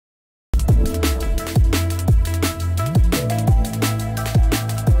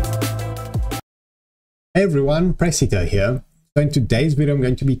Hey everyone, Prestito here. So in today's video, I'm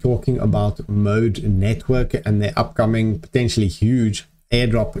going to be talking about Mode Network and their upcoming, potentially huge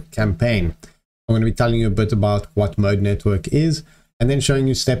airdrop campaign. I'm going to be telling you a bit about what Mode Network is, and then showing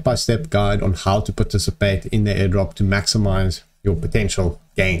you step-by-step guide on how to participate in the airdrop to maximize your potential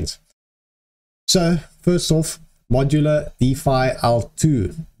gains. So first off, Modular DeFi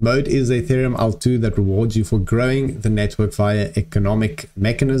L2. Mode is the Ethereum L2 that rewards you for growing the network via economic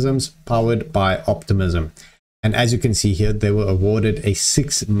mechanisms powered by optimism. And as you can see here, they were awarded a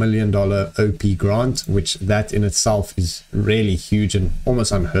 $6 million OP grant, which that in itself is really huge and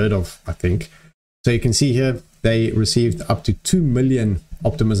almost unheard of, I think. So you can see here, they received up to 2 million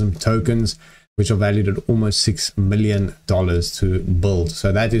optimism tokens, which are valued at almost $6 million to build.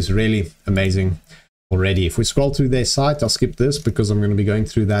 So that is really amazing already. If we scroll through their site, I'll skip this because I'm going to be going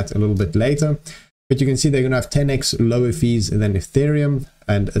through that a little bit later. But you can see they're going to have 10x lower fees than Ethereum,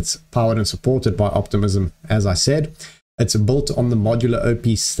 and it's powered and supported by Optimism, as I said. It's built on the modular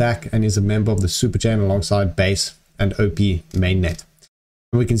OP stack and is a member of the Superchain alongside Base and OP mainnet.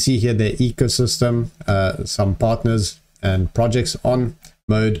 And we can see here their ecosystem, some partners and projects on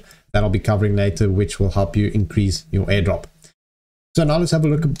Mode that I'll be covering later, which will help you increase your airdrop. So now let's have a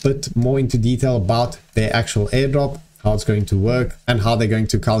look a bit more into detail about their actual airdrop, how it's going to work, and how they're going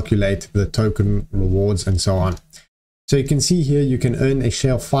to calculate the token rewards and so on. So you can see here you can earn a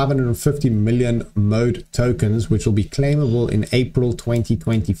share of 550 million Mode tokens, which will be claimable in April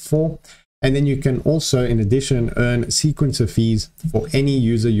 2024. And then you can also, in addition, earn sequencer fees for any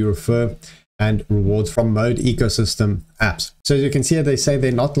user you refer and rewards from Mode ecosystem apps. So as you can see here, they say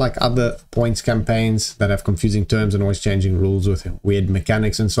they're not like other points campaigns that have confusing terms and always changing rules with weird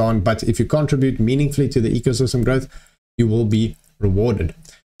mechanics and so on. But if you contribute meaningfully to the ecosystem growth, you will be rewarded.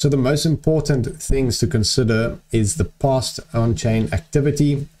 So the most important things to consider is the past on-chain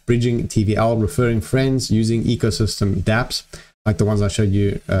activity, bridging TVL, referring friends, using ecosystem dApps, like the ones I showed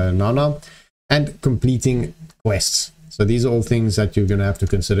you now, and completing quests. So these are all things that you're going to have to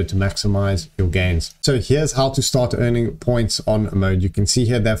consider to maximize your gains. So here's how to start earning points on Mode. You can see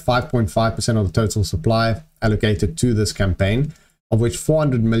here that 5.5% of the total supply allocated to this campaign, of which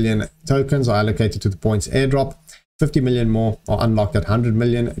 400 million tokens are allocated to the points airdrop. 50 million more are unlocked at 100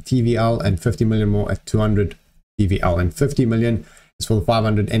 million TVL and 50 million more at 200 TVL. And 50 million is for the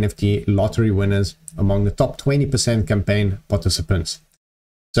 500 NFT lottery winners among the top 20% campaign participants.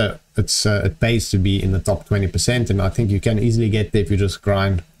 So it pays to be in the top 20%, and I think you can easily get there if you just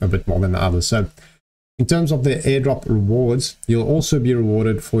grind a bit more than the others. So in terms of the airdrop rewards, you'll also be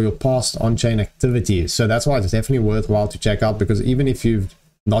rewarded for your past on-chain activities. So that's why it's definitely worthwhile to check out, because even if you've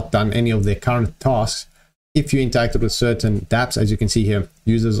not done any of their current tasks, if you interacted with certain dApps, as you can see here,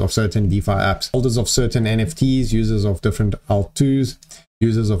 users of certain DeFi apps, holders of certain NFTs, users of different L2s,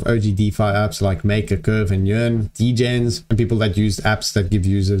 users of OG DeFi apps like Maker, Curve, and Yearn, degens, and people that use apps that give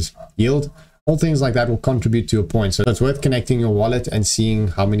users yield. All things like that will contribute to your points. So it's worth connecting your wallet and seeing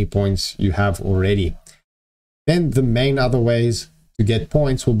how many points you have already. Then the main other ways to get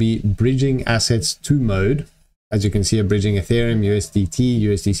points will be bridging assets to Mode. As you can see, bridging Ethereum, USDT,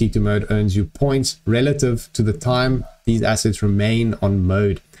 USDC to Mode earns you points relative to the time these assets remain on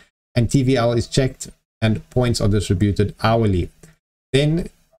Mode. And TVL is checked and points are distributed hourly. Then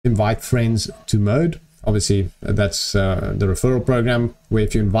invite friends to Mode. Obviously, that's the referral program, where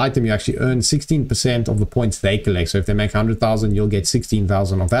if you invite them, you actually earn 16% of the points they collect. So if they make 100,000, you'll get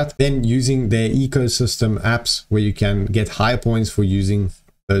 16,000 of that. Then using their ecosystem apps, where you can get higher points for using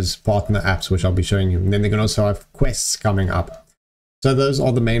those partner apps, which I'll be showing you. And then they can also have quests coming up. So those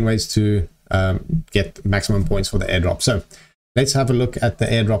are the main ways to get maximum points for the airdrop. So let's have a look at the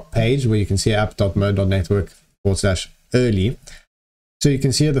airdrop page, where you can see app.mode.network/early. So you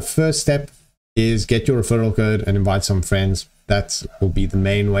can see here the first step is get your referral code and invite some friends. That will be the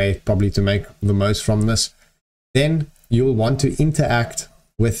main way probably to make the most from this. Then you'll want to interact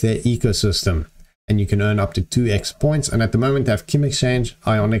with their ecosystem, and you can earn up to 2x points. And at the moment they have Kim Exchange,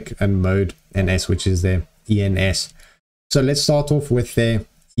 Ionic, and Mode NS, which is their ENS. So let's start off with their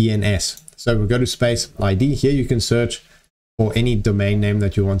ENS. So we go to space ID. Here you can search for any domain name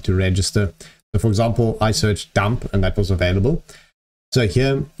that you want to register. So for example, I searched dump and that was available. So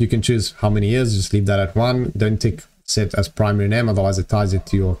here you can choose how many years, just leave that at 1. Don't tick set as primary name, otherwise it ties it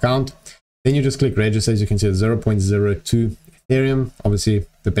to your account. Then you just click register. As you can see, 0.02 Ethereum. Obviously,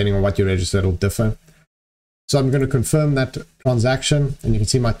 depending on what you register, it'll differ. So I'm going to confirm that transaction, and you can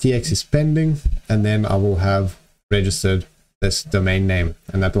see my TX is pending, and then I will have registered this domain name,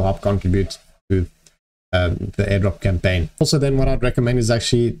 and that will help contribute to the airdrop campaign. Also, then what I'd recommend is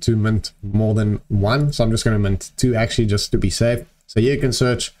actually to mint more than 1. So I'm just going to mint 2 actually, just to be safe. So here you can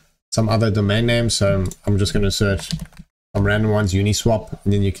search some other domain names. So I'm just going to search some random ones, Uniswap,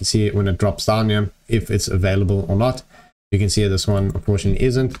 and then you can see it when it drops down here if it's available or not. You can see this one unfortunately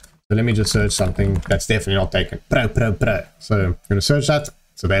isn't. So let me just search something that's definitely not taken. Pro. So I'm going to search that.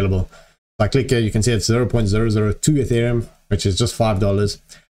 It's available. So I click here, you can see it's 0.002 Ethereum, which is just $5.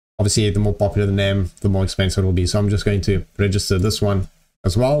 Obviously, the more popular the name, the more expensive it will be. So I'm just going to register this one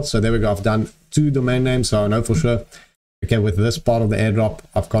as well. So there we go. I've done 2 domain names. So I know for sure, okay, with this part of the airdrop,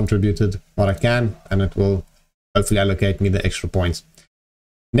 I've contributed what I can, and it will hopefully allocate me the extra points.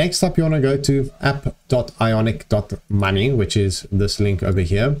 Next up, you want to go to app.ionic.money, which is this link over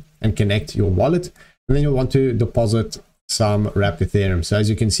here, and connect your wallet. And then you'll want to deposit some wrapped Ethereum. So as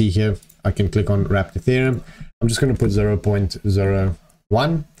you can see here, I can click on wrapped Ethereum. I'm just going to put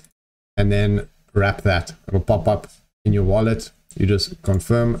 0.01 and then wrap that. It will pop up in your wallet. You just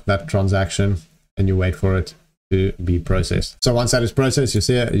confirm that transaction and you wait for it to be processed. So once that is processed, you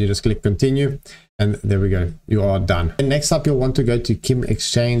see it, you just click continue, and there we go, you are done. And next up, you'll want to go to Kim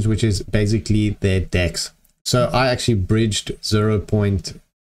Exchange, which is basically their DEX. So I actually bridged 0.1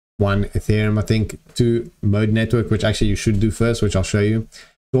 Ethereum, I think, to Mode Network, which actually you should do first, which I'll show you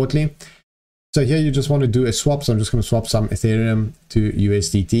shortly. So here you just want to do a swap. So I'm just going to swap some Ethereum to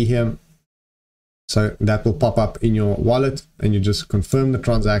USDT here. So that will pop up in your wallet, and you just confirm the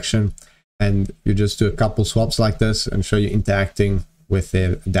transaction, and you just do a couple swaps like this and show you interacting with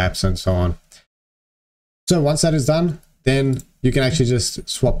their dApps and so on. So once that is done, then you can actually just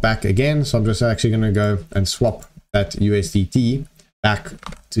swap back again. So I'm just actually going to go and swap that USDT back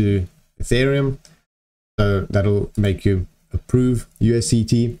to Ethereum. So that'll make you approve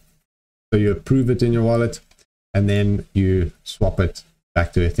USDT. So you approve it in your wallet, and then you swap it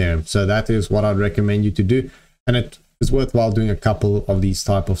back to Ethereum. So that is what I'd recommend you to do. And it is worthwhile doing a couple of these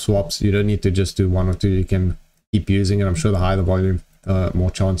type of swaps. You don't need to just do 1 or 2. You can keep using it. I'm sure the higher the volume,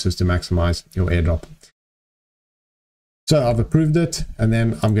 more chances to maximize your airdrop. So I've approved it, and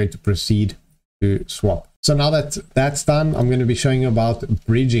then I'm going to proceed to swap. So now that that's done, I'm going to be showing you about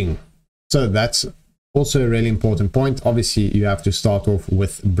bridging. So that's also a really important point. Obviously, you have to start off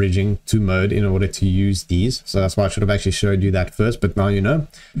with bridging to Mode in order to use these. So that's why I should have actually showed you that first, but now you know.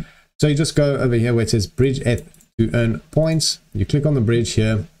 So you just go over here where it says bridge ETH to earn points. You click on the bridge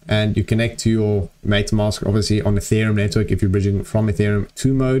here, and you connect to your MetaMask, obviously on Ethereum network if you're bridging from Ethereum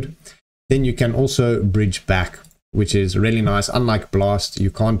to Mode. Then you can also bridge back, which is really nice. Unlike Blast,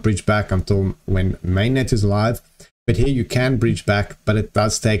 you can't bridge back until when mainnet is live. But here you can bridge back, but it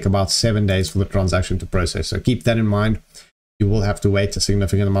does take about 7 days for the transaction to process. So keep that in mind. You will have to wait a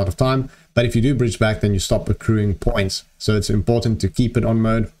significant amount of time. But if you do bridge back, then you stop accruing points. So it's important to keep it on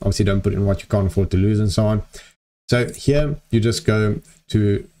Mode. Obviously, don't put in what you can't afford to lose and so on. So here you just go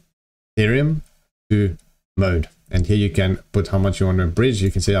to Ethereum to Mode. And here you can put how much you want to bridge.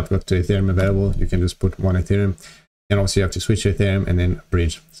 You can see I've got 2 Ethereum available. You can just put 1 Ethereum. And also you have to switch to Ethereum and then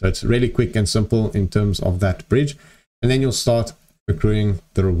bridge. So it's really quick and simple in terms of that bridge. And then you'll start accruing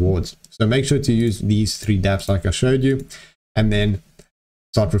the rewards. So make sure to use these 3 dApps like I showed you, and then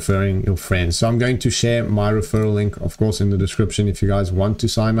start referring your friends. So I'm going to share my referral link, of course, in the description if you guys want to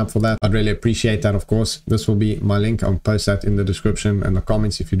sign up for that. I'd really appreciate that, of course. This will be my link. I'll post that in the description and the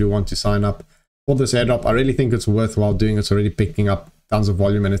comments if you do want to sign up for this airdrop. I really think it's worthwhile doing. It's already picking up tons of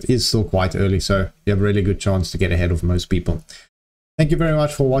volume, and it is still quite early, so you have a really good chance to get ahead of most people. Thank you very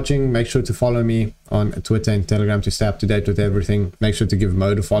much for watching. Make sure to follow me on Twitter and Telegram to stay up to date with everything. Make sure to give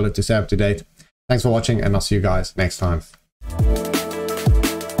Mode a follow to stay up to date. Thanks for watching, and I'll see you guys next time.